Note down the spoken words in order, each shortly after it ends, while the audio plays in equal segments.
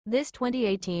This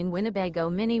 2018 Winnebago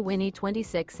Minnie Winnie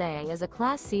 26A is a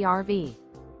Class C RV.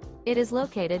 It is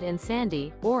located in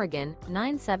Sandy, Oregon,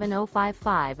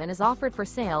 97055 and is offered for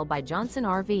sale by Johnson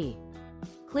RV.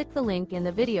 Click the link in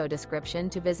the video description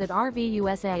to visit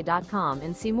RVUSA.com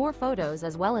and see more photos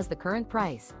as well as the current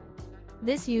price.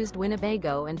 This used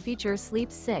Winnebago and features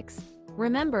Sleep 6.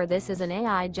 Remember, this is an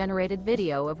AI-generated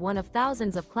video of one of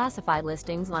thousands of classified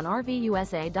listings on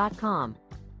RVUSA.com.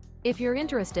 If you're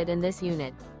interested in this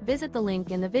unit, visit the link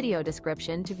in the video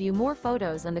description to view more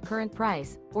photos and the current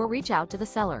price, or reach out to the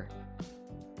seller.